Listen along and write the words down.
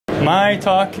My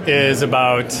talk is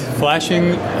about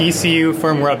flashing ECU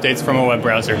firmware updates from a web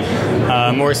browser.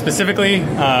 More specifically,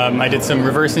 I did some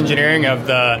reverse engineering of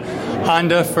the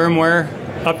Honda firmware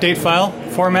update file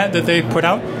format that they put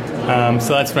out.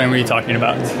 So that's what I'm going to be talking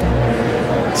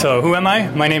about. So who am I?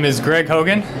 My name is Greg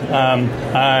Hogan.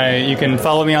 You can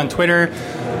follow me on Twitter.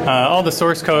 All the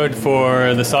source code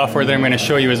for the software that I'm going to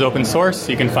show you is open source.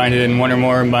 You can find it in one or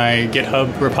more of my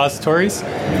GitHub repositories.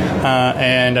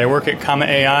 And I work at Comma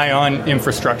AI on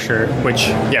infrastructure, which,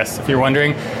 yes, if you're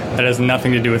wondering, that has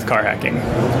nothing to do with car hacking.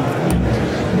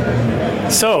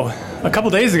 So, a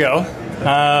couple days ago,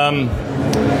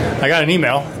 I got an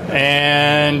email,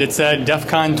 and it said DEF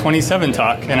CON 27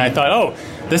 talk, and I thought, oh,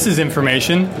 this is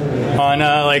information on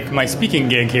like my speaking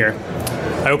gig here.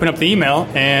 I open up the email,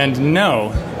 and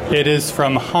no, it is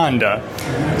from Honda.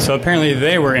 So apparently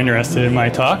they were interested in my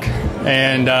talk,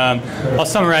 and I'll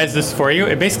summarize this for you.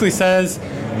 It basically says,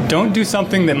 don't do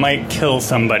something that might kill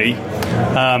somebody.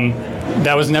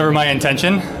 That was never my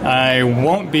intention. I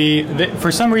won't be,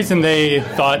 for some reason they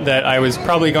thought that I was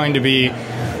probably going to be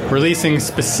releasing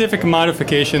specific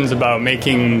modifications about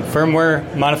making firmware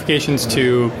modifications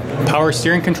to power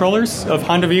steering controllers of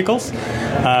Honda vehicles.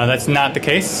 That's not the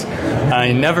case.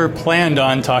 I never planned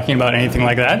on talking about anything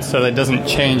like that, so that doesn't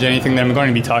change anything that I'm going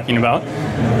to be talking about.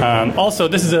 Also,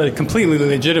 this is a completely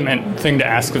legitimate thing to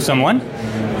ask of someone,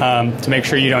 to make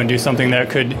sure you don't do something that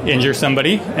could injure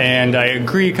somebody, and I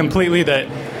agree completely that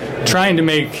trying to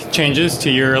make changes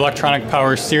to your electronic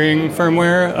power steering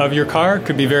firmware of your car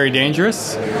could be very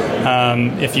dangerous.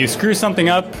 If you screw something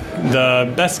up,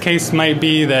 the best case might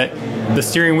be that the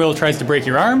steering wheel tries to break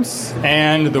your arms,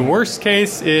 and the worst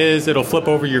case is it'll flip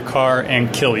over your car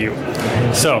and kill you.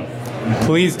 So,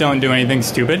 please don't do anything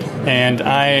stupid, and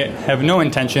I have no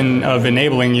intention of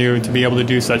enabling you to be able to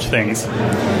do such things.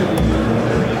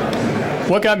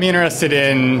 What got me interested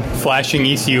in flashing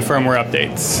ECU firmware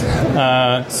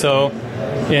updates? So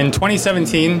in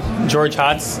 2017, George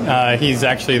Hotz, he's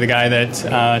actually the guy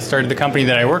that started the company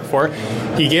that I work for,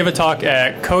 he gave a talk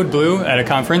at Code Blue at a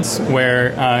conference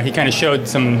where he kind of showed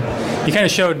some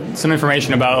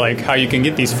information about like how you can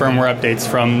get these firmware updates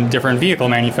from different vehicle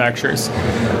manufacturers.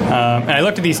 And I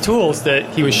looked at these tools that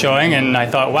he was showing, and I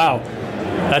thought, wow,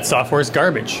 that software is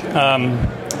garbage.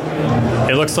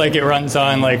 It looks like it runs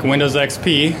on like Windows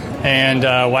XP, and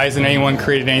why hasn't anyone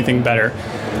created anything better?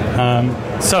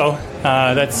 So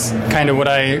that's kind of what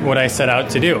I set out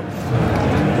to do.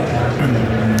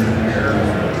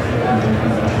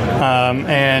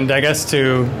 And I guess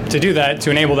to do that,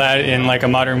 to enable that in like a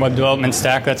modern web development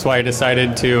stack, that's why I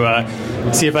decided to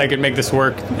see if I could make this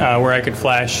work where I could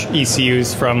flash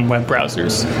ECUs from web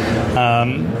browsers.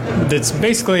 That's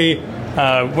basically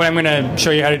what I'm going to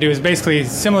show you how to do is basically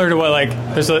similar to what, like,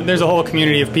 there's a whole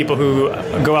community of people who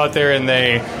go out there and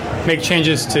they make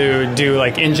changes to do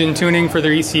like engine tuning for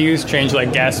their ECUs, change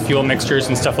like gas fuel mixtures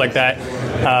and stuff like that.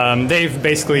 They've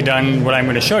basically done what I'm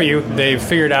going to show you. They've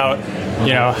figured out,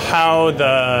 you know, how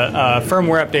the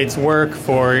firmware updates work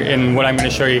for, in what I'm going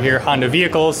to show you here, Honda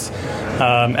vehicles,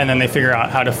 and then they figure out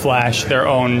how to flash their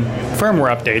own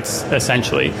firmware updates,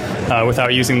 essentially,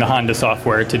 without using the Honda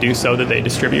software to do so that they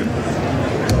distribute.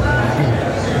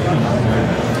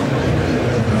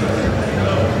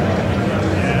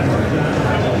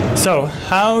 So,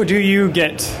 how do you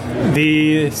get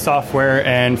the software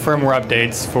and firmware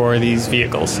updates for these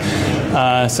vehicles?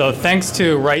 So thanks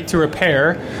to Right to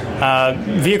Repair,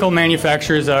 vehicle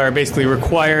manufacturers are basically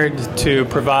required to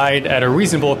provide at a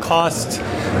reasonable cost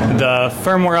the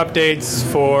firmware updates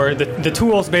for the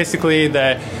tools basically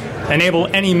that enable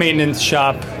any maintenance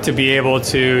shop to be able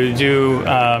to do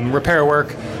repair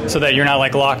work, so that you're not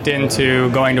like locked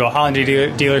into going to a Honda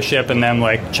dealership and them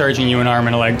like charging you an arm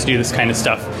and a leg to do this kind of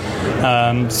stuff.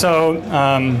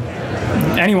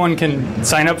 Anyone can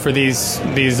sign up for these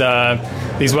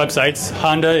websites.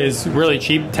 Honda is really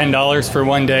cheap, $10 for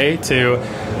one day to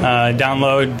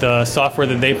download the software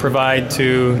that they provide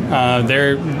to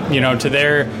their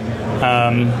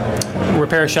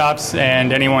repair shops,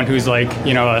 and anyone who's like,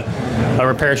 you know, a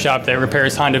repair shop that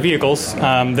repairs Honda vehicles,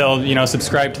 they'll, you know,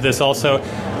 subscribe to this also.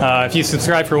 If you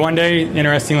subscribe for one day,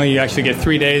 interestingly, you actually get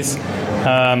 3 days.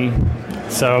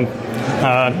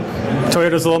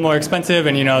 Toyota's a little more expensive,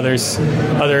 and you know, there's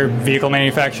other vehicle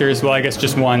manufacturers, well, I guess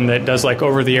just one that does like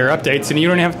over-the-air updates, and you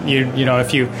don't have, you know,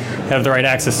 if you have the right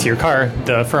access to your car,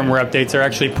 the firmware updates are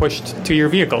actually pushed to your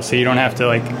vehicle, so you don't have to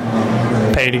like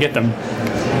pay to get them.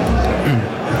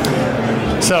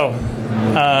 So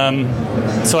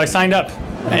I signed up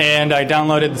and I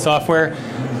downloaded the software.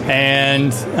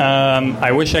 and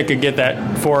I wish I could get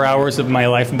that 4 hours of my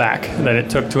life back that it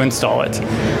took to install it.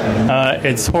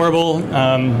 It's horrible,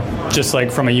 just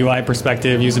like from a UI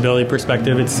perspective, usability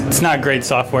perspective. It's not great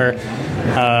software.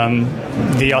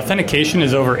 The authentication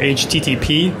is over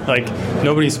HTTP. Like,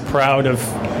 nobody's proud of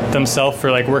themselves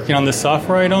for like working on this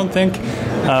software, I don't think.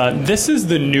 This is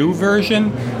the new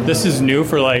version. This is new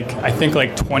for like, I think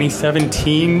like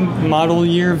 2017 model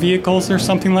year vehicles or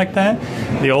something like that.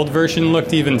 The old version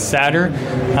looked even sadder.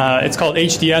 It's called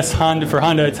HDS Honda for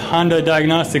Honda. It's Honda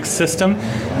Diagnostic System.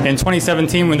 In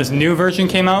 2017, when this new version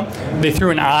came out, they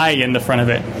threw an I in the front of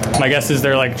it. My guess is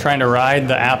they're like trying to ride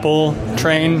the Apple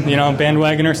train, you know,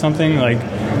 bandwagon or something, like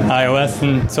iOS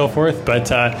and so forth.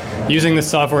 But using this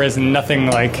software is nothing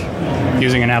like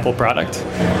using an Apple product.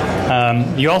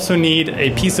 You also need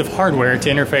a piece of hardware to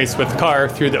interface with the car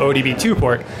through the ODB2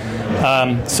 port.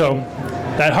 So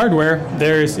that hardware,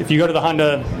 if you go to the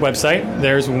Honda website,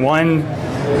 there's one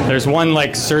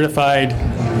like certified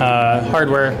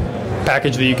hardware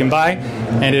package that you can buy,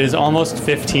 and it is almost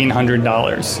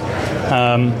 $1,500.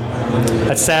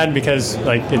 That's sad because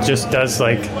like it just does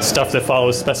like stuff that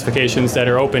follows specifications that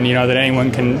are open, you know, that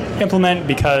anyone can implement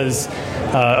because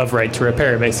of right to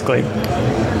repair, basically.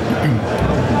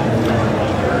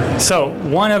 So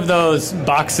one of those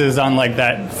boxes on like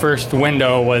that first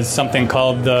window was something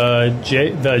called the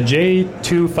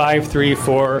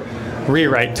J2534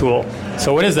 rewrite tool.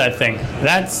 So what is that thing?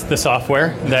 That's the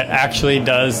software that actually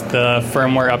does the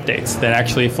firmware updates, that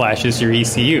actually flashes your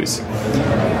ECUs.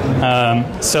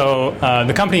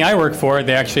 The company I work for,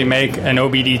 they actually make an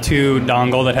OBD2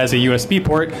 dongle that has a USB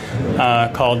port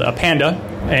called a Panda,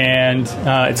 and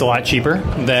it's a lot cheaper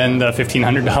than the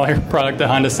 $1,500 product that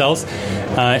Honda sells.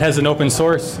 It has an open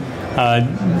source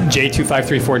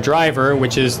J2534 driver,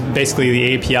 which is basically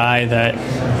the API that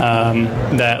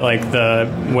like the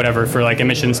whatever for like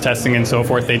emissions testing and so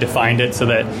forth. They defined it so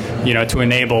that, you know, to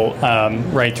enable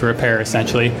right to repair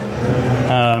essentially.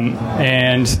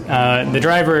 The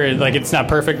driver, like, it's not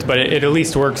perfect, but it at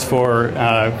least works for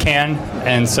CAN,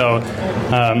 and so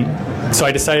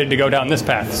I decided to go down this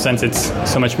path since it's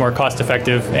so much more cost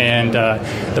effective, and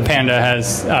the Panda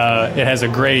has a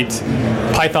great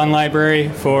Python library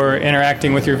for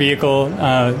interacting with your vehicle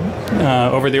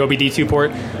over the OBD2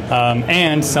 port,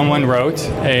 and someone wrote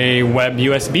a web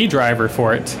USB driver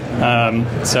for it.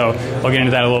 So I'll get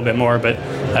into that a little bit more, but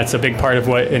that's a big part of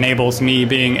what enables me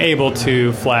being able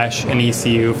to flash an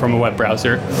ECU from a web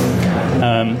browser.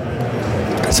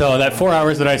 So that 4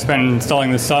 hours that I spent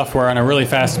installing this software on a really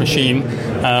fast machine,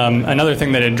 another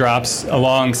thing that it drops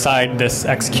alongside this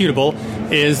executable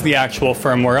is the actual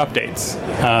firmware updates.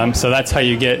 So that's how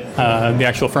you get the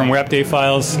actual firmware update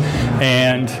files,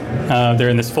 and they're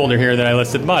in this folder here that I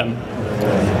listed at the bottom.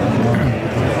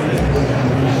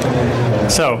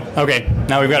 So, okay,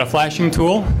 now we've got a flashing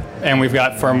tool, and we've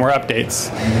got firmware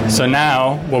updates. So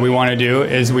now what we want to do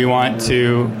is we want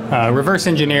to reverse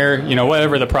engineer, you know,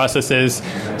 whatever the process is,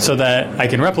 so that I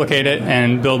can replicate it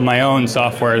and build my own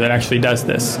software that actually does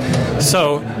this.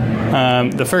 So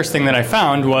the first thing that I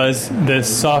found was this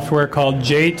software called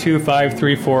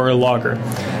J2534 Logger.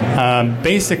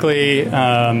 Basically,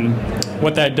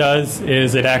 what that does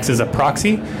is it acts as a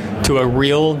proxy to a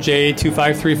real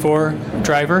J2534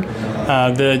 driver.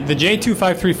 The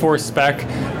J2534 spec,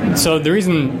 so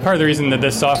part of the reason that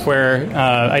this software,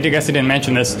 I guess I didn't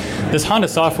mention this Honda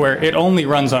software, it only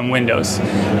runs on Windows.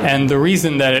 And the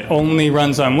reason that it only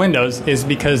runs on Windows is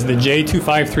because the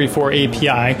J2534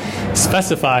 API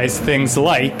specifies things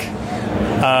like,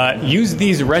 use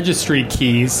these registry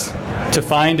keys to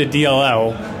find a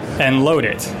DLL and load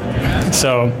it.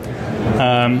 So,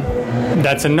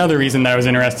 that's another reason that I was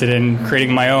interested in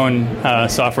creating my own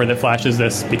software that flashes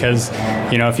this, because,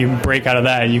 you know, if you break out of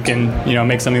that, you can, you know,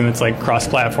 make something that's like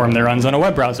cross-platform that runs on a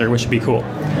web browser, which would be cool.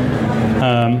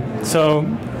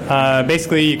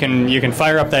 Basically, you can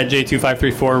fire up that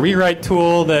J2534 rewrite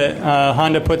tool that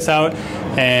Honda puts out,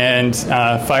 and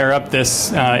fire up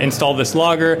this, install this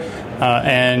logger.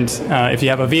 If you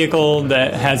have a vehicle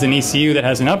that has an ECU that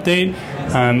has an update,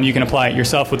 you can apply it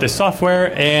yourself with this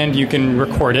software, and you can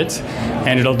record it,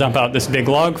 and it'll dump out this big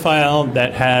log file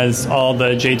that has all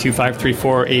the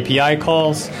J2534 API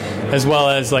calls, as well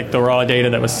as like the raw data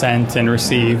that was sent and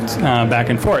received back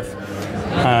and forth.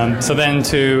 So then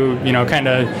to, you know, kind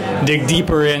of dig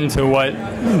deeper into what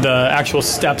the actual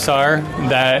steps are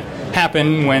that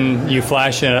happen when you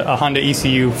flash a Honda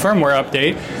ECU firmware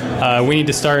update, we need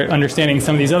to start understanding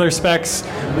some of these other specs.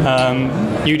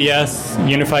 UDS,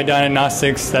 Unified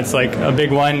Diagnostics, that's like a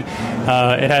big one.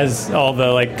 It has all the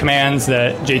like commands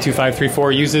that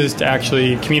J2534 uses to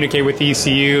actually communicate with the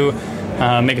ECU.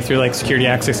 make it through like security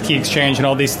access key exchange and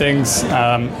all these things,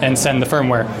 and send the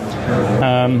firmware.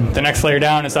 The next layer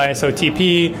down is ISO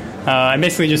TP. I'm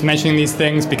basically just mentioning these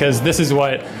things because this is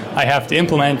what I have to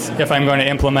implement if I'm going to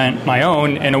implement my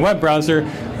own in a web browser,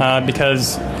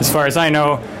 because as far as I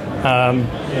know,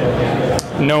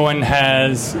 no one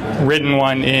has written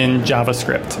one in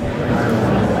JavaScript.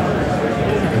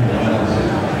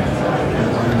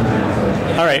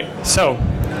 All right, so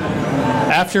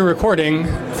after recording,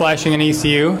 flashing an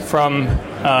ECU from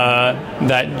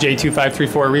that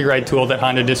J2534 rewrite tool that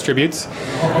Honda distributes,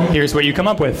 here's what you come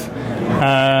up with.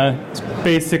 It's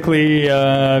basically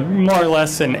more or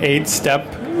less an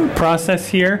 8-step process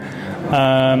here.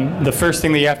 The first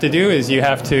thing that you have to do is you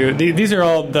have to, these are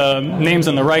all the names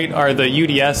on the right are the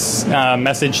UDS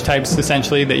message types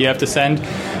essentially that you have to send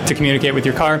to communicate with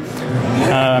your car.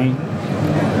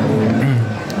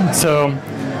 So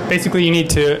basically you need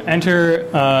to enter,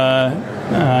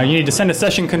 you need to send a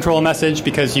session control message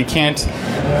because you can't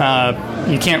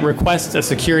request a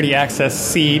security access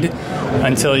seed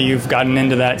until you've gotten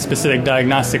into that specific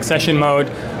diagnostic session mode.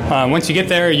 Once you get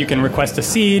there, you can request a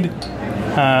seed.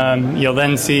 You'll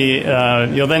then see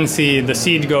the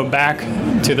seed go back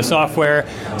to the software.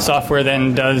 Software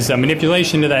then does a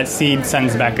manipulation to that seed,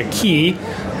 sends back a key,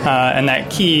 and that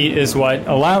key is what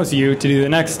allows you to do the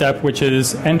next step, which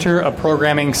is enter a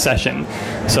programming session.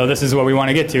 So this is what we want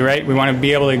to get to, right? We want to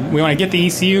be able to, we want to get the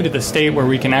ECU to the state where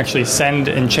we can actually send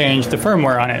and change the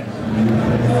firmware on it.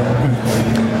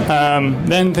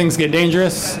 Then things get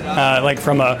dangerous, like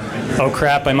from a, oh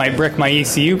crap, I might brick my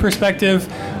ECU perspective.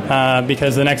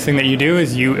 Because the next thing that you do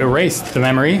is you erase the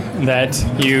memory that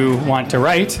you want to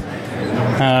write.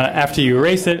 After you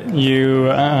erase it, you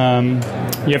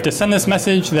have to send this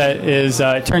message that is,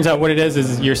 it turns out what it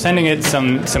is you're sending it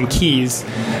some keys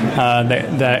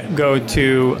that go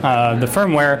to the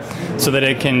firmware so that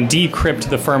it can decrypt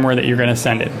the firmware that you're going to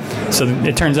send it. So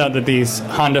it turns out that these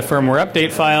Honda firmware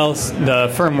update files, the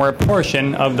firmware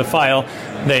portion of the file,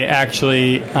 they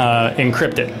actually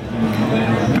encrypt it.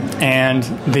 And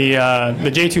the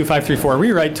J2534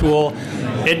 rewrite tool,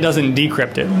 it doesn't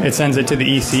decrypt it. It sends it to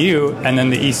the ECU, and then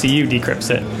the ECU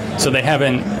decrypts it. So they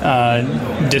haven't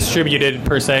distributed,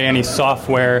 per se, any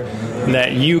software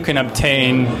that you can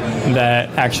obtain that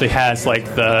actually has like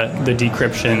the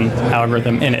decryption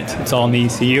algorithm in it. It's all in the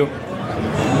ECU.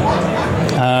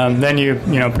 Then you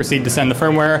proceed to send the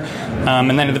firmware,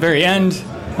 and then at the very end,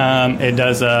 it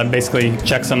does basically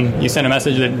checksum. You send a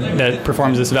message that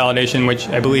performs this validation, which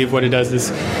I believe what it does is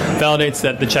validates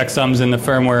that the checksums in the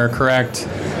firmware are correct.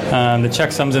 The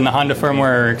checksums in the Honda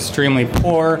firmware are extremely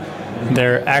poor.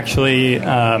 They're actually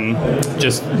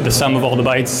just the sum of all the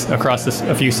bytes across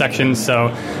a few sections. So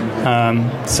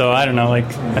I don't know, like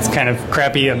that's kind of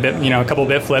crappy. A bit, a couple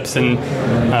bit flips, and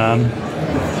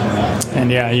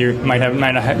yeah, you might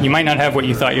not have what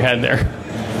you thought you had there.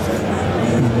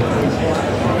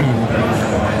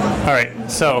 All right,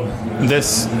 so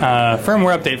this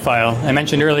firmware update file, I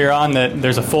mentioned earlier on that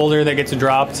there's a folder that gets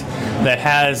dropped that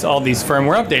has all these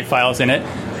firmware update files in it,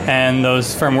 and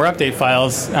those firmware update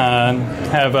files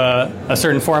have a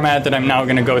certain format that I'm now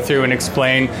going to go through and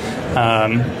explain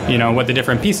what the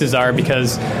different pieces are,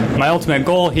 because my ultimate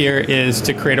goal here is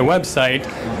to create a website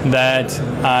that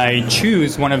I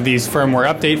choose one of these firmware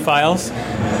update files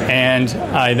and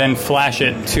I then flash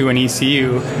it to an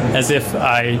ECU as if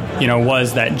I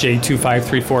was that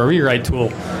J2534 rewrite tool,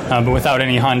 but without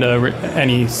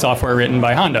any software written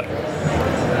by Honda.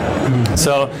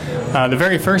 So the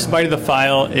very first byte of the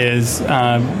file is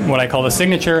what I call the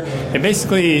signature. It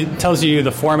basically tells you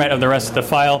the format of the rest of the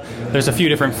file. There's a few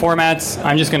different formats.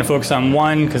 I'm just going to focus on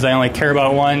one because I only care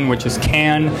about one, which is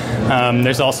CAN.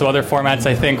 There's also other formats,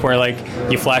 I think, where like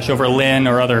you flash over LIN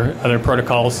or other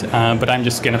protocols, but I'm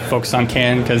just going to focus on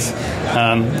CAN because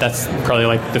that's probably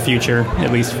like the future,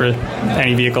 at least for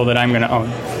any vehicle that I'm going to own.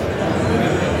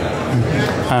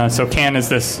 So CAN is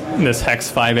this hex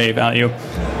 5A value.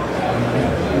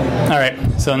 All right,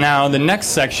 so now the next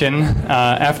section,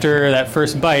 after that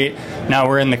first byte, now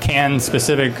we're in the CAN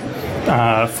specific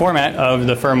format of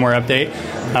the firmware update,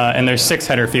 and there's 6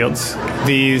 header fields.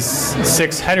 These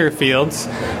 6 header fields,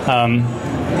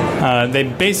 they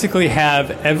basically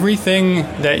have everything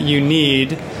that you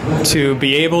need to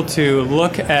be able to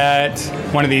look at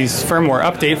one of these firmware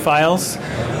update files,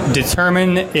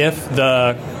 determine if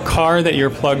the car that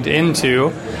you're plugged into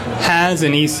has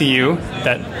an ECU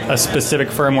that a specific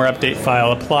firmware update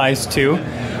file applies to,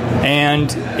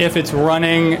 and if it's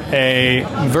running a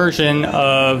version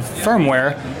of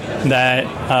firmware that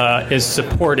is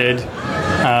supported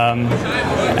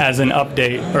as an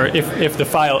update, or if the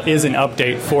file is an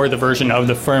update for the version of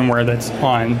the firmware that's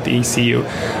on the ECU.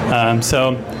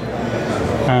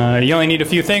 You only need a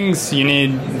few things. You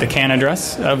need the CAN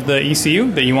address of the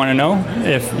ECU that you want to know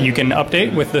if you can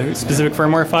update with the specific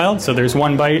firmware file. So there's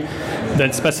 1 byte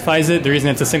that specifies it. The reason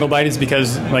it's a single byte is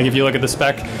because, like, if you look at the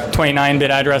spec,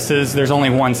 29-bit addresses, there's only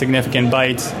 1 significant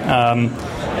byte.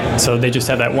 So they just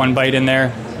have that 1 byte in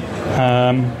there.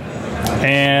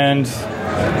 And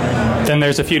then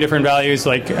there's a few different values,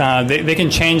 like they can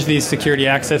change these security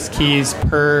access keys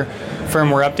per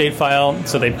firmware update file,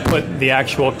 so they put the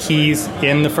actual keys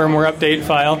in the firmware update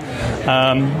file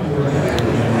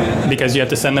because you have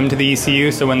to send them to the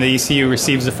ECU, so when the ECU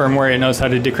receives the firmware, it knows how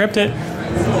to decrypt it.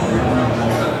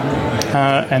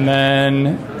 And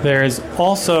then there's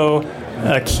also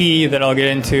a key that I'll get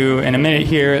into in a minute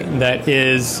here that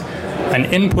is an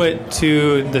input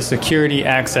to the security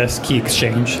access key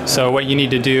exchange. So what you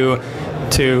need to do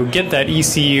to get that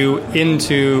ECU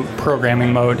into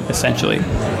programming mode, essentially.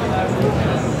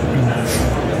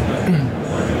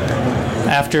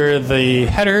 After the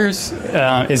headers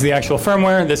is the actual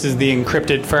firmware. This is the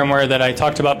encrypted firmware that I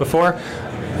talked about before.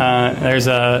 There's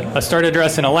a start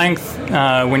address and a length.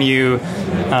 When you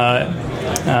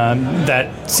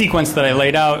that sequence that I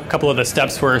laid out, a couple of the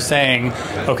steps were saying,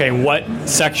 okay, what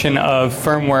section of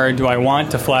firmware do I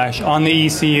want to flash on the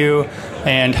ECU,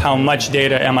 and how much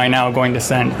data am I now going to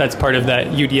send? That's part of that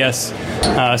UDS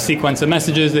sequence of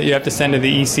messages that you have to send to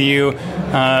the ECU.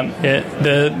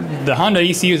 The Honda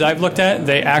ECUs I've looked at,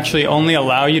 they actually only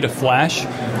allow you to flash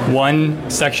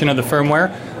 1 section of the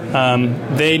firmware.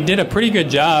 They did a pretty good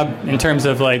job in terms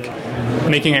of like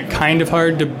making it kind of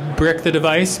hard to brick the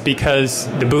device because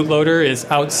the bootloader is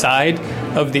outside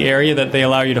of the area that they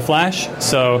allow you to flash.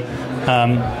 So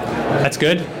that's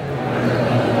good.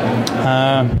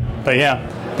 But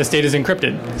yeah, this data is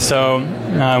encrypted, so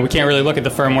we can't really look at the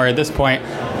firmware at this point.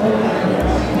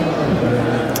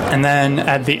 And then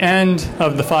at the end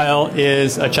of the file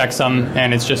is a checksum,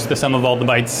 and it's just the sum of all the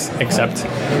bytes except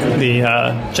the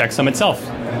checksum itself.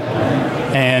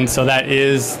 And so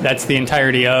that's the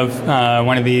entirety of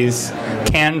one of these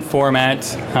CAN format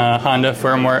Honda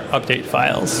firmware update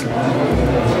files.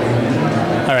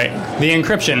 All right, the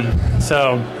encryption.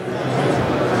 So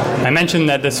I mentioned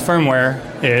that this firmware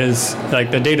is,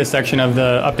 like, the data section of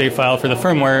the update file for the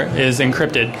firmware is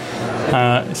encrypted.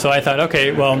 So I thought,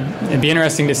 okay, well, it'd be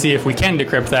interesting to see if we can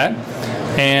decrypt that.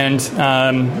 And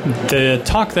the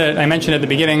talk that I mentioned at the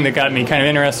beginning that got me kind of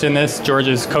interested in this,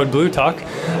 George's Code Blue talk,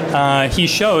 he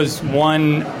shows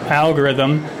one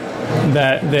algorithm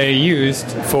that they used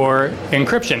for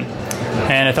encryption.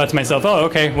 And I thought to myself, oh,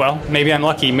 okay, well, maybe I'm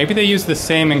lucky. Maybe they use the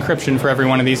same encryption for every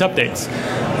one of these updates.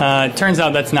 Turns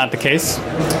out that's not the case.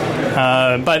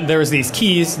 But there was these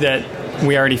keys that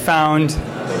we already found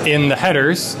in the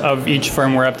headers of each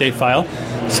firmware update file.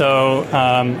 So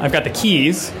I've got the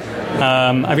keys.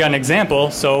 I've got an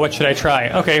example, so what should I try?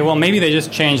 Okay, well, maybe they just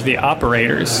changed the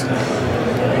operators.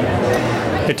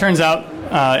 It turns out,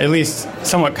 at least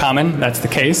somewhat common, that's the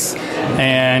case.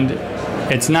 And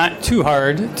it's not too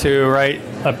hard to write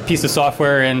a piece of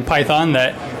software in Python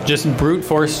that just brute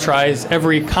force tries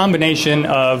every combination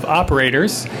of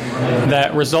operators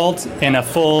that result in a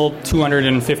full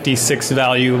 256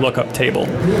 value lookup table,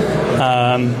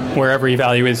 where every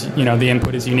value is, the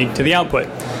input is unique to the output.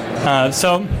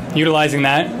 So utilizing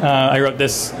that, I wrote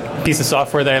this piece of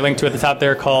software that I linked to at the top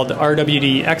there called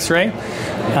RWD X-Ray,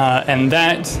 and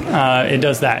that it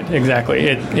does that exactly.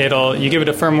 You give it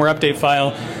a firmware update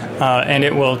file, and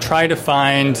it will try to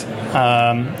find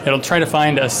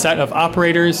a set of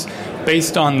operators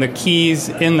based on the keys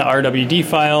in the RWD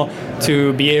file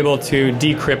to be able to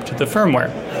decrypt the firmware.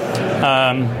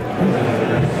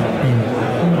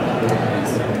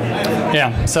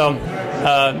 So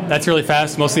that's really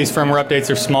fast. Most of these firmware updates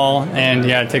are small, and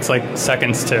yeah, it takes like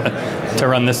seconds to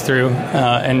run this through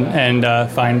and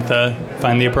find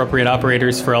the appropriate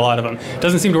operators for a lot of them. It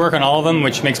doesn't seem to work on all of them,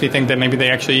 which makes me think that maybe they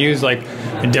actually use like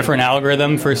a different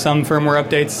algorithm for some firmware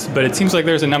updates, but it seems like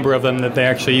there's a number of them that they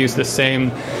actually use the same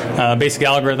basic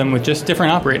algorithm with just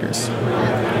different operators.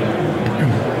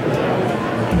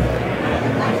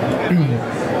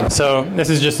 So this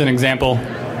is just an example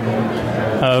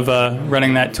of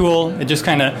running that tool. It just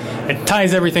it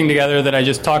ties everything together that I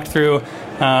just talked through.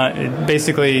 It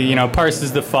basically,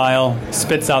 parses the file,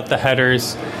 spits out the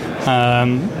headers.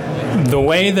 The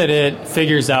way that it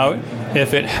figures out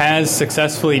if it has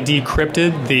successfully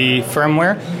decrypted the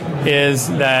firmware is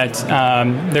that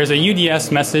there's a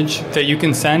UDS message that you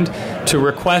can send to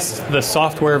request the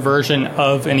software version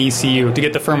of an ECU, to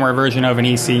get the firmware version of an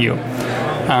ECU.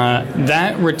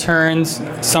 that returns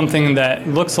something that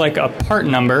looks like a part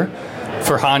number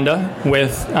for Honda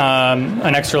with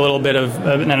an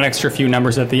extra few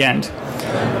numbers at the end.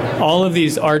 All of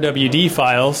these RWD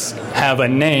files have a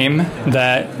name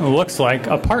that looks like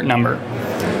a part number.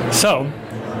 So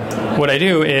what I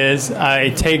do is I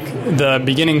take the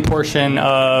beginning portion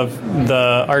of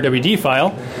the RWD file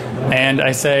and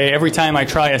I say, every time I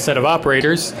try a set of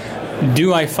operators,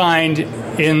 do I find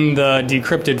in the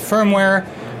decrypted firmware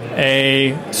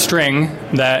a string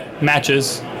that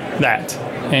matches that?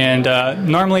 And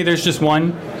normally there's just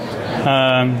one.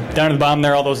 Down at the bottom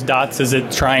there, all those dots is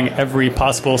it trying every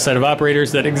possible set of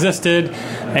operators that existed,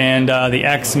 and the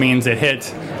X means it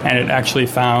hit and it actually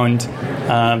found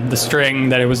the string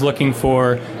that it was looking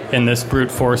for in this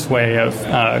brute force way of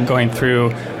going through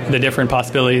the different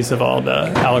possibilities of all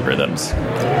the algorithms.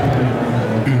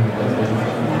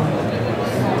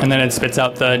 And then it spits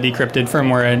out the decrypted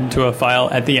firmware into a file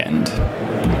at the end.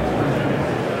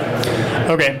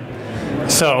 Okay,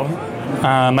 so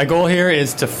my goal here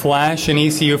is to flash an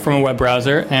ECU from a web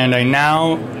browser, and I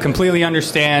now completely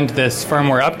understand this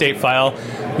firmware update file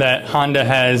that Honda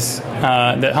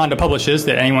publishes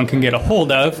that anyone can get a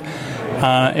hold of.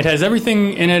 It has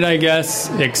everything in it, I guess,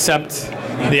 except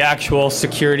the actual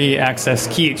security access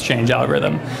key exchange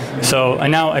algorithm. So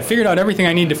I figured out everything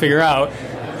I need to figure out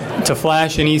to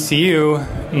flash an ECU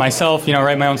myself,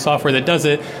 write my own software that does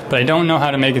it, but I don't know how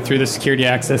to make it through the security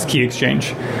access key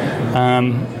exchange.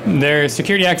 Their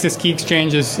security access key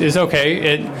exchange is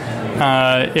okay. It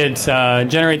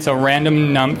generates a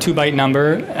random 2-byte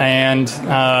number, and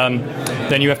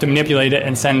then you have to manipulate it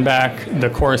and send back the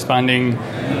corresponding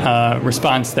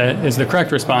response that is the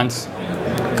correct response,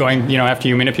 going after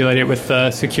you manipulate it with the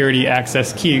security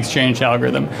access key exchange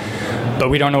algorithm. But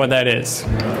we don't know what that is.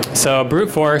 So brute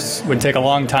force would take a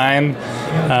long time.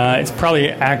 It's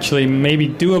probably actually maybe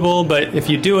doable, but if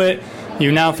you do it,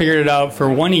 you now figured it out for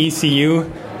one ECU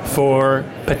for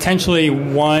potentially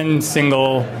one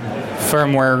single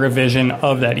firmware revision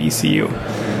of that ECU.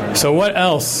 So what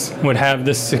else would have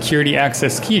this security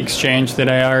access key exchange that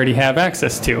I already have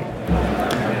access to?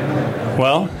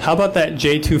 Well, how about that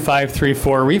J2534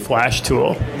 reflash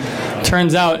tool?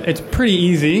 Turns out it's pretty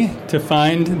easy to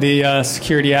find the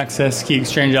security access key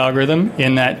exchange algorithm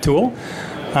in that tool.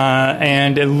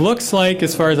 And it looks like,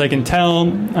 as far as I can tell,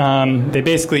 they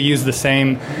basically use the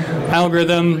same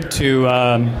algorithm to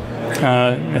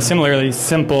a similarly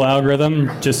simple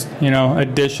algorithm, just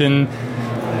addition,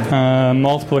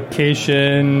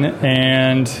 multiplication,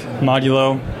 and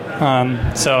modulo.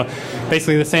 So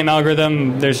basically the same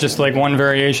algorithm. There's just like one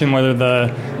variation, whether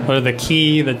the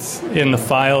key that's in the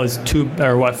file is 4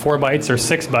 bytes or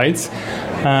 6 bytes.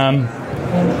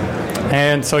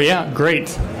 And so yeah,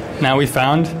 great. Now we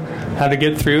found how to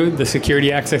get through the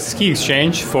security access key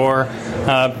exchange for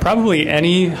probably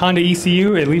any Honda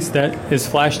ECU, at least that is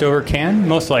flashed over CAN,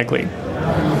 most likely.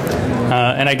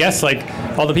 And I guess like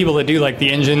all the people that do like the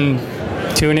engine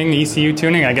tuning, the ECU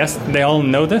tuning, I guess they all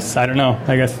know this. I don't know.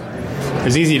 I guess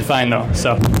it's easy to find though,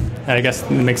 so I guess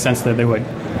it makes sense that they would.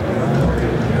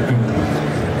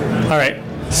 All right,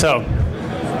 so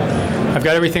I've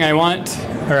got everything I want,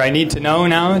 or I need to know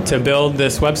now to build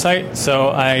this website. So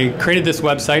I created this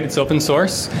website. It's open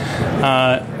source.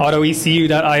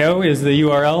 AutoECU.io is the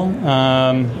URL.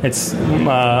 It's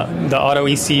the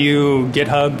AutoECU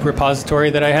GitHub repository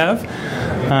that I have.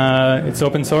 It's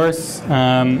open source.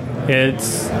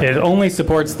 It only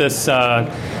supports this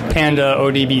Panda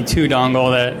ODB2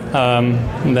 dongle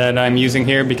that I'm using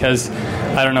here, because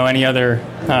I don't know any other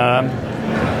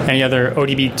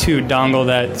ODB2 dongle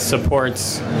that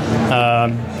supports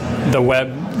the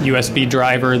web USB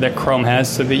driver that Chrome has,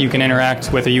 so that you can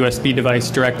interact with a USB device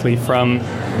directly from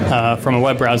a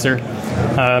web browser.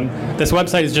 This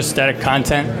website is just static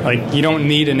content. Like, you don't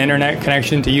need an internet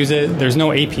connection to use it. There's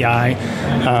no API.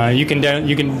 You can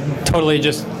totally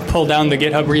just pull down the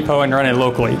GitHub repo and run it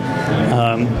locally.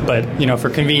 But for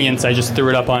convenience, I just threw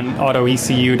it up on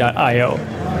AutoECU.io.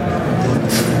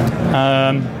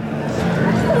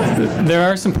 There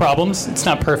are some problems. It's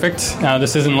not perfect.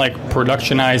 This isn't like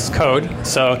productionized code,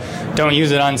 so don't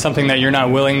use it on something that you're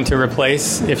not willing to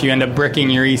replace if you end up bricking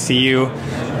your ECU.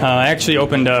 I actually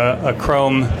opened a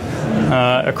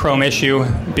Chrome issue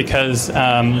because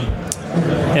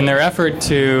in their effort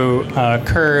to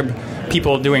curb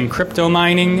people doing crypto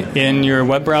mining in your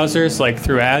web browsers, like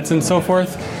through ads and so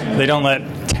forth, they don't let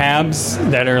tabs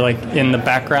that are like in the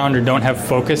background or don't have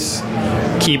focus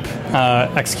keep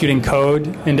executing code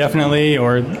indefinitely,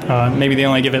 or maybe they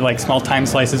only give it like small time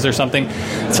slices or something.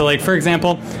 So like, for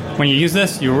example, when you use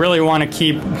this, you really want to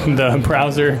keep the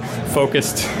browser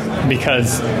focused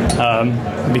because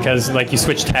like you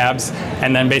switch tabs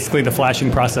and then basically the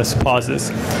flashing process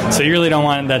pauses. So you really don't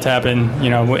want that to happen, you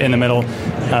know, in the middle.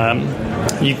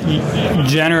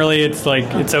 Generally, it's like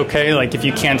it's okay. Like if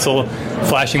you cancel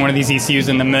flashing one of these ECUs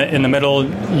in the middle,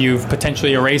 you've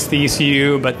potentially erased the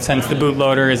ECU. But since the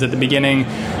bootloader is at the beginning,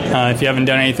 if you haven't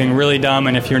done anything really dumb,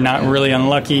 and if you're not really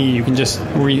unlucky, you can just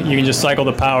cycle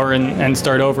the power and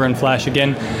start over and flash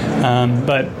again.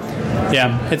 But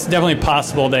yeah, it's definitely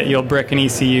possible that you'll brick an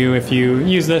ECU if you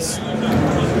use this.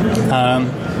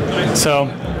 So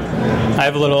I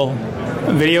have a little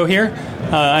video here.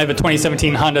 I have a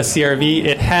 2017 Honda CR-V.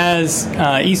 It has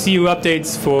ECU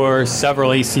updates for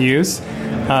several ECUs.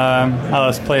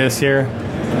 Let's play this here.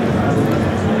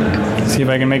 See if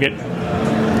I can make it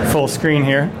full screen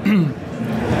here.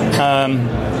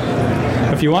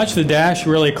 If you watch the dash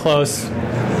really close,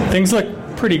 things look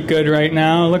pretty good right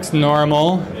now. It looks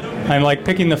normal. I'm like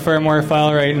picking the firmware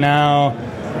file right now.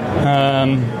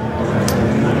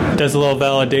 Does a little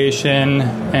validation,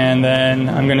 and then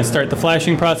I'm going to start the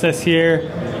flashing process here,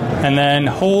 and then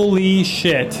holy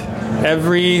shit,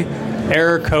 every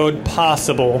error code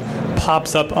possible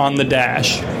pops up on the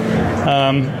dash.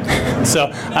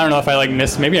 So I don't know if I like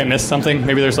maybe I missed something.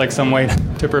 Maybe there's like some way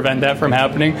to prevent that from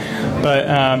happening, but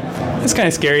it's kind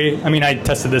of scary. I mean, I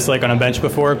tested this like on a bench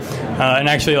before, and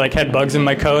actually like had bugs in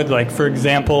my code. Like for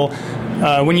example,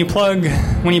 when you plug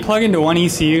into one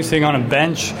ECU sitting on a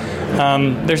bench,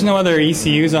 there's no other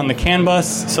ECUs on the CAN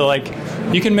bus, so like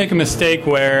you can make a mistake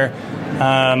where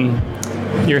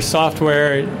your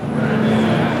software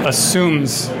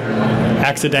assumes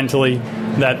accidentally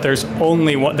that there's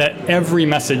only that every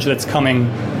message that's coming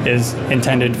is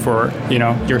intended for, you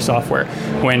know, your software,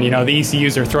 when, you know, the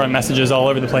ECUs are throwing messages all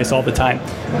over the place all the time.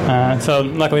 So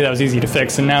luckily that was easy to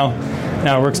fix, and now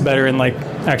it works better, and like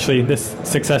actually this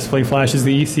successfully flashes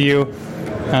the ECU.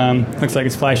 Looks like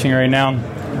it's flashing right now.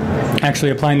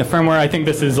 Actually applying the firmware. I think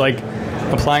this is like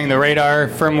applying the radar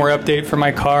firmware update for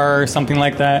my car or something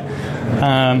like that.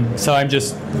 So I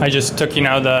just took, you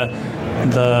know, the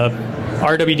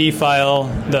RWD file.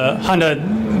 The Honda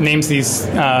names these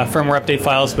firmware update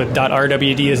files with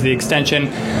 .rwd is the extension.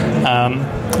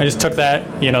 I just took that,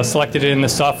 you know, selected it in the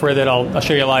software that I'll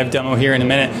show you a live demo here in a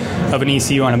minute of an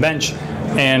ECU on a bench,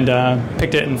 and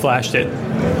picked it and flashed it.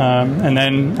 And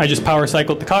then I just power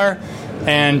cycled the car,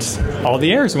 and all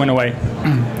the errors went away.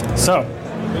 So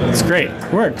it's great.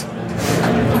 It worked.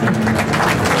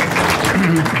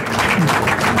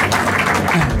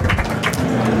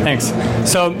 Thanks.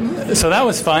 So that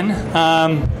was fun.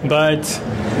 But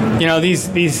you know, these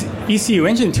ECU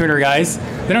engine tuner guys,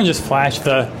 they don't just flash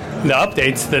the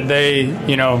updates that they,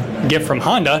 you know, get from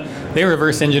Honda. They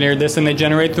reverse engineered this and they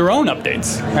generate their own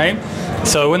updates, right?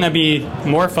 So wouldn't that be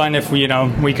more fun if we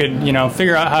could, you know,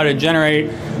 figure out how to generate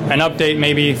an update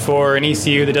maybe for an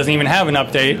ECU that doesn't even have an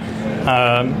update,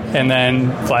 and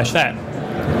then flash that.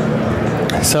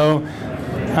 So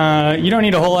you don't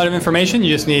need a whole lot of information.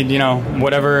 You just need, you know,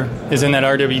 whatever is in that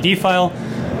RWD file.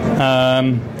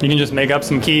 You can just make up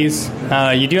some keys.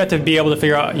 You do have to be able to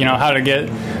figure out, you know, how to get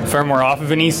firmware off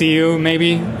of an ECU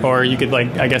maybe, or you could,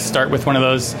 like, I guess, start with one of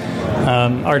those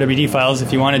RWD files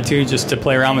if you wanted to, just to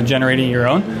play around with generating your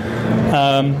own.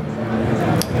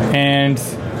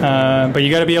 But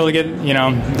you got to be able to get, you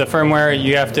know, the firmware.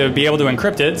 You have to be able to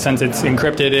encrypt it, since it's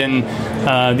encrypted in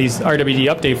these RWD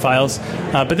update files.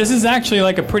 But this is actually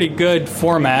like a pretty good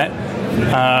format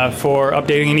for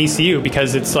updating an ECU,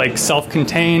 because it's like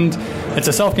self-contained. It's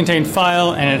a self-contained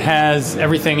file, and it has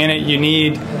everything in it you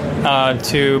need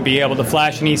to be able to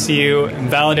flash an ECU and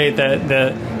validate that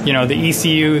the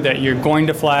ECU that you're going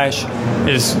to flash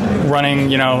is running,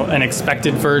 you know, an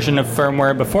expected version of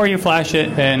firmware before you flash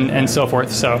it, and so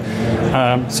forth. So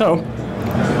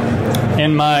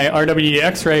in my RWD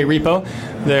X-ray repo,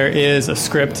 there is a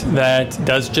script that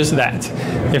does just that.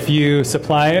 If you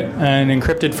supply it an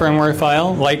encrypted firmware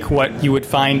file, like what you would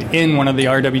find in one of the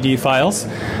RWD files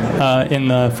in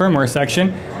the firmware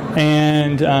section,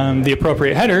 and the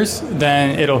appropriate headers,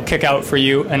 then it'll kick out for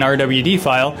you an RWD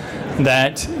file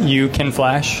that you can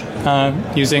flash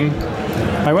using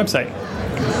my website.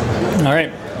 All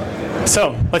right,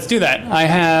 so let's do that. I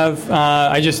have,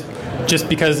 just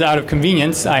because out of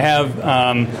convenience, I have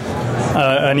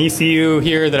an ECU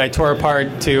here that I tore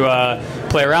apart to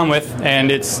play around with,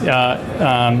 and it's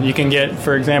you can get,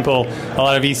 for example, a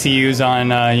lot of ECUs on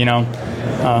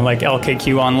like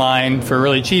LKQ online for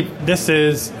really cheap. This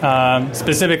is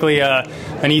specifically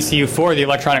an ECU for the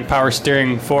electronic power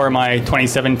steering for my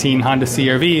 2017 Honda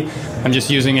CR-V. I'm just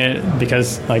using it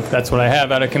because that's what I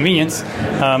have out of convenience.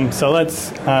 So let's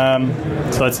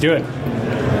do it.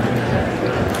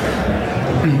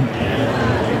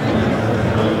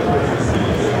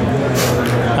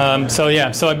 So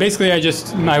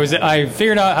I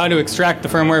figured out how to extract the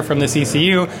firmware from this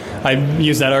ECU. I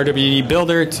used that RWD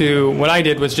builder to, what I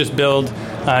did was just build,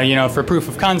 for proof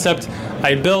of concept,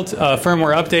 I built a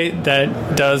firmware update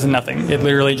that does nothing. It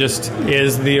literally just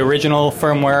is the original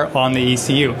firmware on the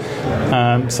ECU.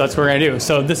 So that's what we're gonna do.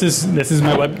 So this is my this is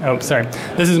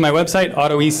my website,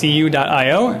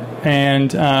 autoecu.io,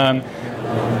 and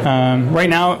right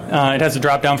now it has a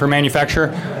drop down for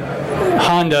manufacturer.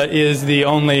 Honda is the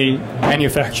only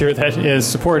manufacturer that is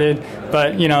supported,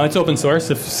 but it's open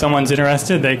source. If someone's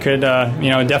interested, they could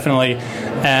definitely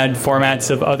add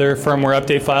formats of other firmware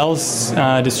update files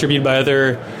distributed by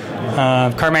other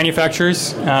car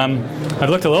manufacturers. I've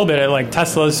looked a little bit at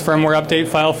Tesla's firmware update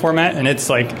file format, and it's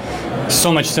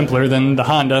so much simpler than the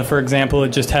Honda. For example, it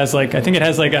just has I think it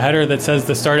has a header that says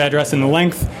the start address and the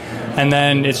length, and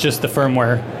then it's just the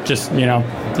firmware, just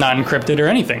not encrypted or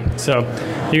anything. So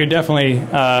you could definitely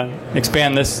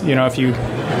expand this, if you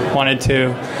wanted to.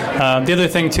 The other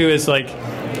thing too is like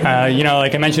I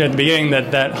mentioned at the beginning,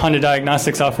 that Honda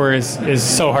diagnostic software is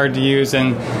so hard to use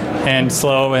and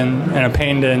slow and a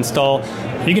pain to install.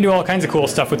 You can do all kinds of cool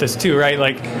stuff with this too, right?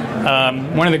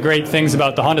 One of the great things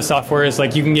about the Honda software is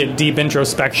you can get deep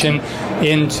introspection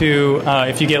into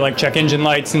if you get check engine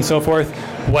lights and so forth,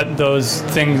 what those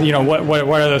things, what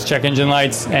are those check engine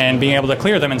lights, and being able to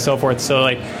clear them and so forth. So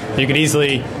you could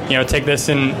easily take this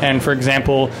and for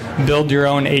example build your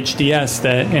own HDS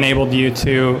that enabled you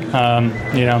to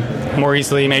more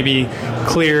easily maybe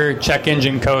clear check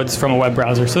engine codes from a web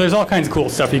browser. So there's all kinds of cool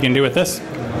stuff you can do with this.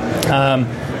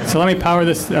 So let me power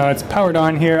this. It's powered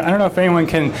on here. I don't know if anyone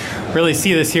can really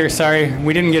see this here. Sorry,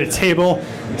 we didn't get a table.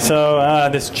 So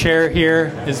this chair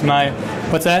here is my,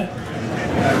 what's that?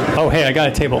 Oh, hey, I got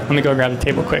a table. Let me go grab the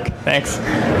table quick. Thanks.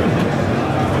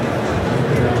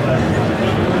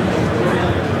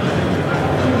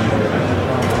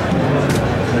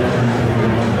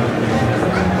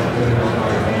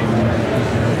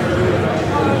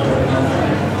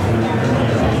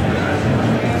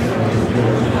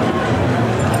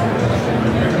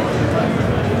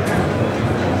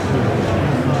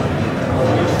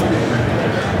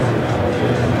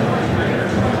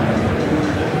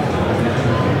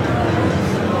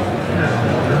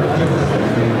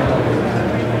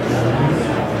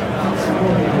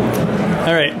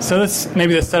 So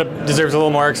maybe this setup deserves a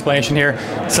little more explanation here.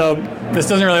 So this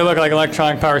doesn't really look like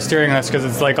electronic power steering. That's because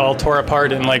it's all tore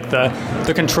apart, and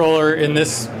the controller in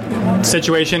this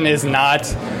situation is not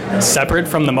separate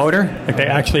from the motor. They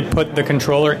actually put the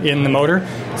controller in the motor,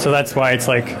 so that's why it's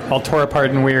all tore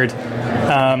apart and weird.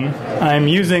 I'm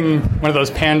using one of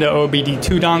those Panda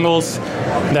OBD2 dongles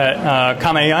that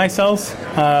KamaAI sells.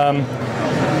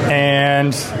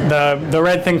 And the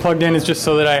red thing plugged in is just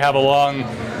so that I have a long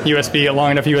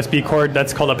enough USB cord.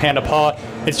 That's called a Panda Paw.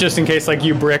 It's just in case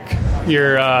you brick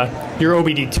your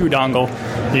OBD2 dongle.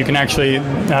 You can actually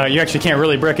you actually can't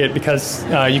really brick it because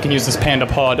you can use this Panda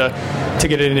Paw to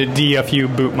get it into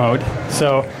DFU boot mode.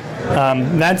 So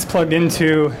that's plugged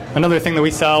into another thing that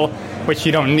we sell, which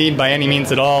you don't need by any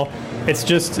means at all. It's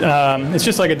just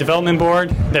like a development board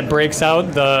that breaks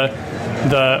out the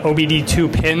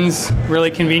OBD2 pins really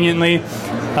conveniently.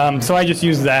 So I just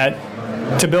use that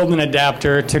to build an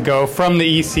adapter to go from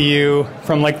the ECU,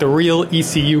 from the real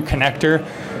ECU connector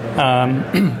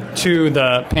to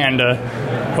the Panda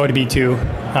OBD2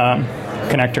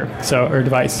 connector, or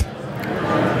device.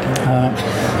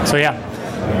 So yeah.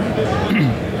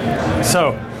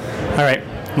 So, all right,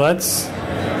 let's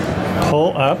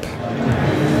pull up.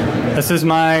 This is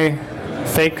my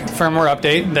fake firmware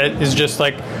update that is just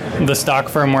the stock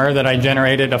firmware that I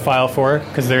generated a file for,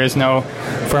 because there is no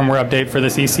firmware update for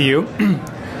this ECU.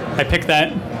 I pick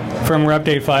that firmware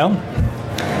update file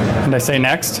and I say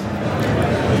next.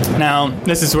 Now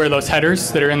this is where those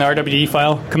headers that are in the RWD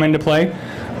file come into play.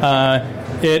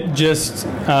 It just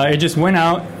went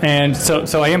out, and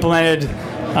so I implemented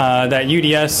that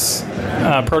UDS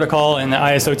protocol and the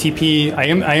ISOTP.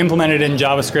 I implemented it in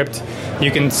JavaScript.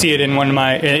 You can see it in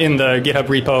in the GitHub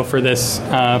repo for this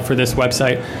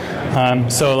website.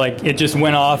 So it just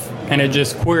went off and it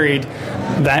just queried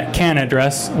that CAN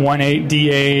address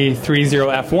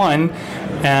 18DA30F1,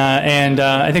 and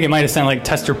I think it might have sent like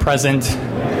tester present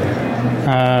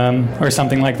or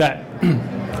something like that.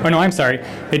 Oh no, I'm sorry,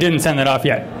 it didn't send that off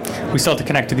yet. We still have to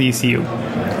connect to the ECU.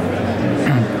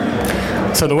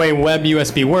 So the way web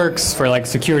USB works for like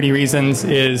security reasons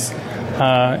is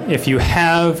if you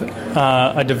have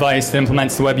a device that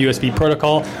implements the web USB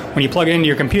protocol, when you plug it into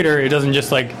your computer, it doesn't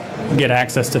just like get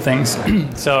access to things.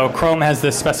 So Chrome has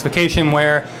this specification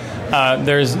where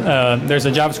there's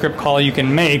a JavaScript call you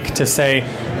can make to say,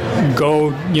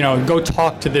 go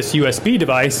talk to this USB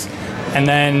device, and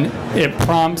then it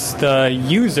prompts the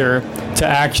user to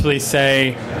actually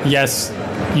say, yes,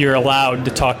 you're allowed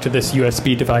to talk to this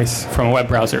USB device from a web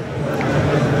browser.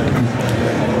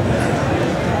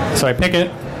 So I pick it,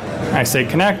 I say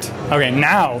connect. Okay,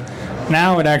 now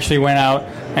it actually went out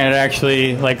and it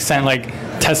actually like sent like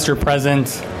tester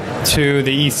present to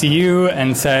the ECU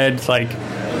and said like,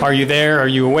 are you there? Are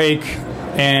you awake?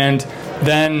 And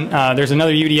then there's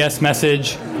another UDS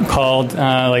message called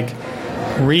like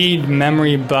read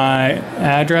memory by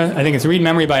address. I think it's read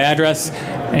memory by address,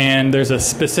 and there's a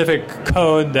specific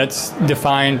code that's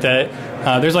defined that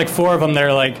there's like 4 of them that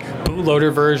are like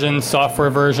bootloader version, software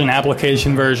version,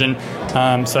 application version.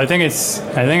 So I think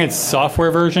it's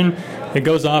software version. It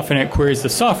goes off and it queries the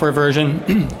software version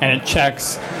and it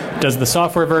checks, does the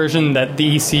software version that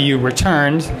the ECU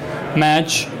returned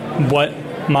match what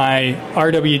my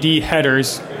RWD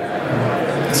headers,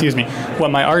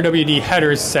 what my RWD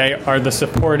headers say are the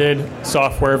supported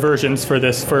software versions for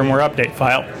this firmware update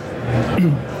file.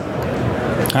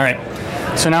 All right,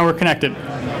 so now we're connected.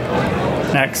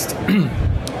 Next.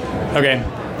 Okay,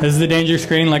 this is the danger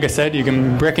screen. Like I said, you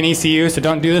can brick an ECU, so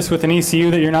don't do this with an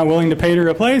ECU that you're not willing to pay to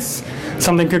replace.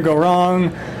 Something could go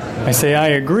wrong. I say I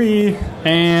agree,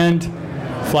 and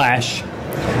flash.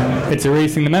 It's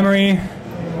erasing the memory,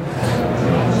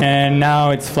 and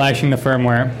now it's flashing the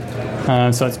firmware.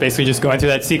 So it's basically just going through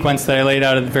that sequence that I laid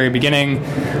out at the very beginning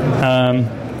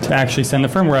to actually send the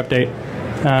firmware update.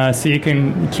 So you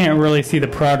can't really see the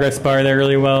progress bar there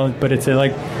really well, but it's at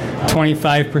like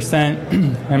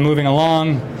 25% and moving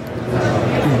along.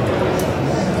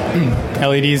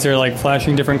 LEDs are like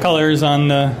flashing different colors on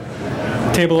the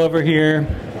table over here.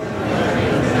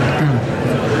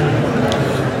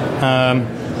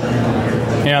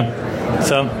 Yeah,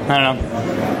 so I don't know.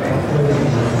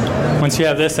 Once you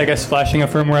have this, I guess flashing a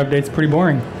firmware update is pretty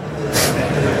boring.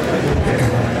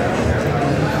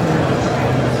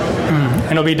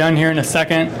 It'll be done here in a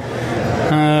second,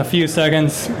 a few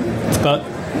seconds. It's about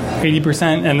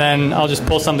 80%, and then I'll just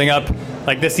pull something up.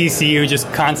 Like this ECU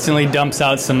just constantly dumps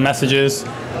out some messages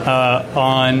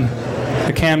on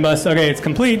the CAN bus. Okay, it's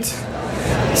complete.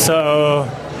 So,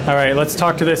 all right, let's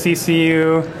talk to this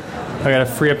ECU. I gotta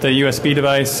free up the USB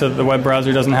device so that the web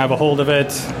browser doesn't have a hold of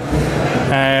it.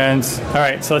 And all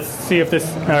right, so let's see if this.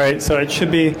 All right, so it should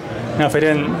be. Now, if I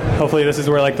didn't, hopefully this is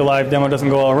where like the live demo doesn't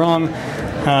go all wrong.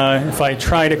 If I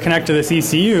try to connect to this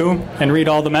ECU and read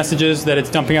all the messages that it's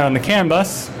dumping out on the CAN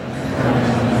bus,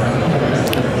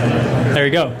 there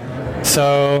you go.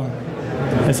 So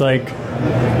it's like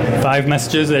 5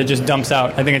 messages that it just dumps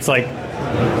out. I think it's like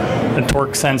the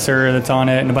torque sensor that's on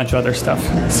it and a bunch of other stuff.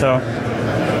 So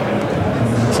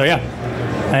yeah,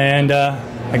 and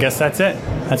I guess that's it.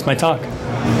 That's my talk.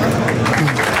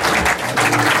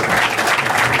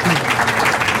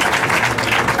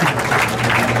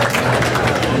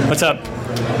 What's up? I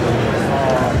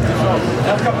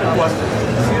have a couple of questions.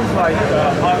 It seems like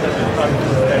Honda is not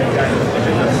doing any kind of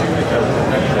digital signature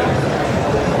protection.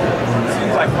 It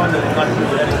seems like Honda is not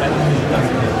doing any kind of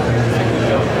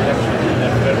signature protection in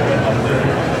their firmware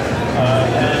update.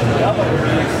 And the other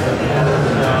piece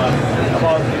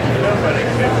about the firmware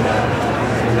equipment.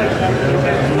 There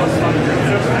was some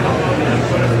concern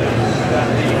that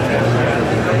the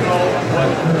control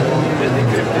what the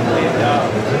decrypted data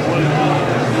will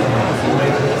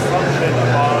make an assumption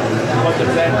about what the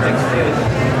plain text is.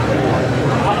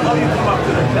 How you come up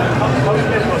to that? How you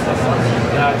make those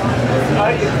assumptions that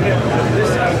I equip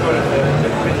this algorithm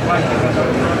with my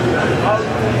algorithm? How do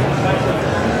you make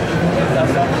the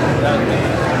assumption that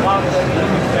the hardware will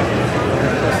equip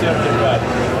a certain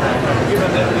value,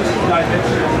 given that this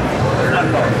dimension is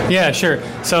unknown? Yeah, sure.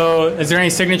 So is there any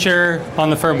signature on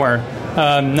the firmware?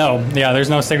 No. Yeah, there's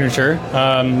no signature.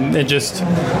 It just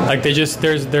like there's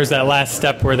that last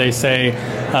step where they say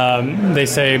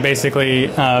basically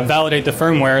validate the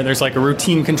firmware. There's like a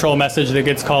routine control message that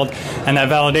gets called, and that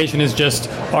validation is just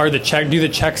do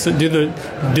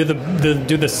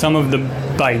the sum of the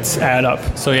bytes add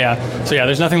up. So yeah,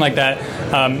 there's nothing like that.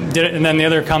 And then the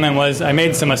other comment was I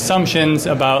made some assumptions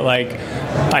about like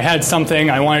I had something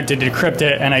I wanted to decrypt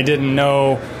it and I didn't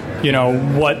know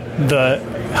what the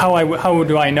how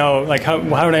do I know, like how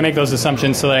would I make those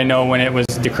assumptions so that I know when it was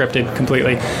decrypted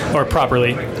completely or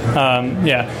properly?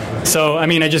 Yeah. So I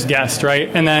mean, I just guessed, right?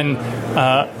 And then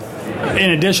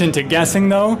in addition to guessing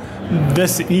though,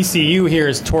 this ECU here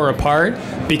is tore apart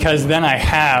because then I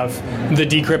have the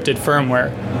decrypted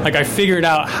firmware. Like I figured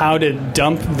out how to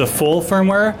dump the full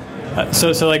firmware.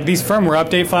 So like these firmware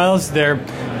update files, they're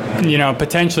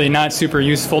potentially not super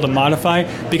useful to modify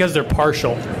because they're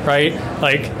partial, right?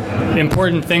 Like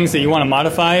important things that you want to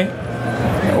modify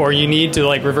or you need to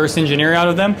like reverse engineer out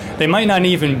of them, they might not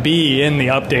even be in the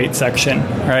update section,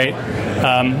 right?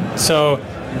 So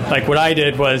like what I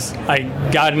did was I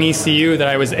got an ECU that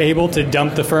I was able to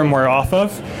dump the firmware off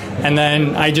of, and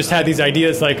then I just had these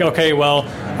ideas like, okay, well,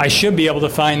 I should be able to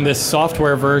find this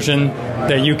software version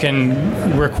that you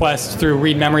can request through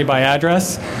read memory by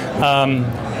address.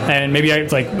 And maybe I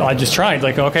just tried,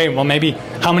 like, okay, well, maybe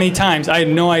how many times, I had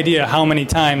no idea how many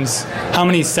times, how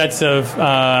many sets of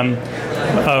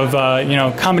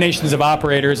combinations of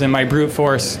operators in my brute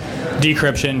force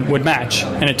decryption would match.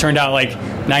 And it turned out like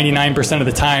 99% of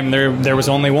the time there was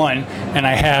only one, and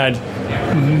I had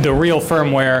the real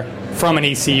firmware from an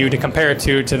ECU to compare it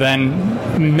to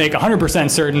then make 100%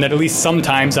 certain that at least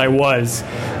sometimes I was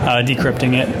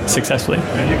decrypting it successfully.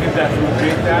 And you can definitely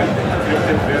read that?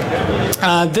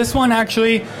 This one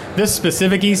actually, this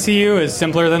specific ECU is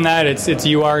simpler than that. It's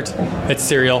UART, it's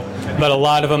serial, but a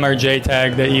lot of them are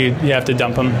JTAG that you have to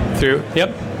dump them through.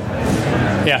 Yep.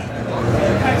 Yeah.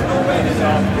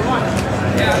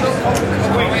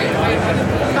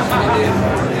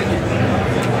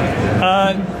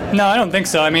 No, I don't think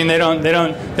so. I mean, they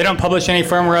don't publish any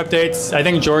firmware updates. I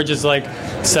think George has like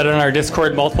said on our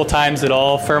Discord multiple times that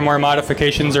all firmware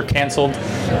modifications are canceled.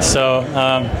 So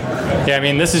yeah, I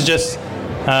mean, this is just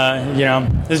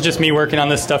this is just me working on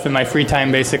this stuff in my free time,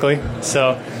 basically.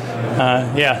 So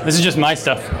yeah, this is just my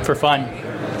stuff for fun.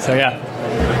 So yeah,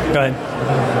 go ahead.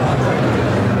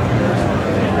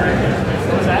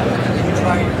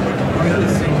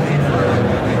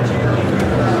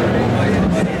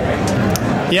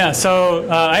 Yeah,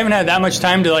 so I haven't had that much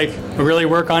time to like really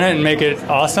work on it and make it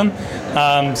awesome.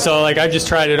 So like I've just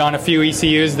tried it on a few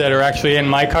ECUs that are actually in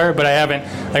my car, but I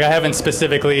haven't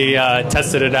specifically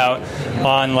tested it out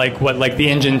on like what like the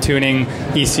engine tuning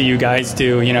ECU guys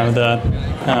do.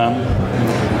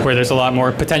 Where there's a lot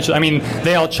more potential. I mean,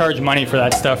 they all charge money for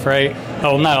that stuff, right?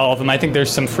 Oh, not all of them. I think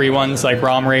there's some free ones like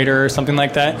ROM Raider or something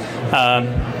like that.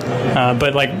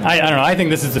 But like I don't know. I think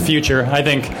this is the future. I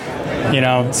think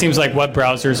it seems like web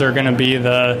browsers are going to be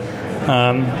the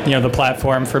the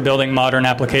platform for building modern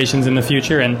applications in the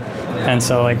future, and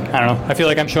so like I don't know. I feel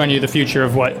like I'm showing you the future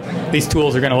of what these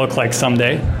tools are going to look like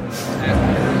someday.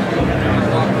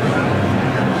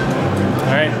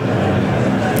 All right,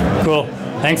 cool.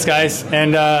 Thanks, guys.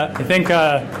 And I think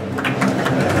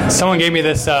someone gave me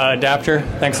this adapter.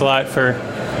 Thanks a lot for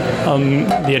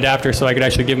the adapter so I could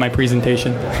actually give my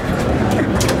presentation.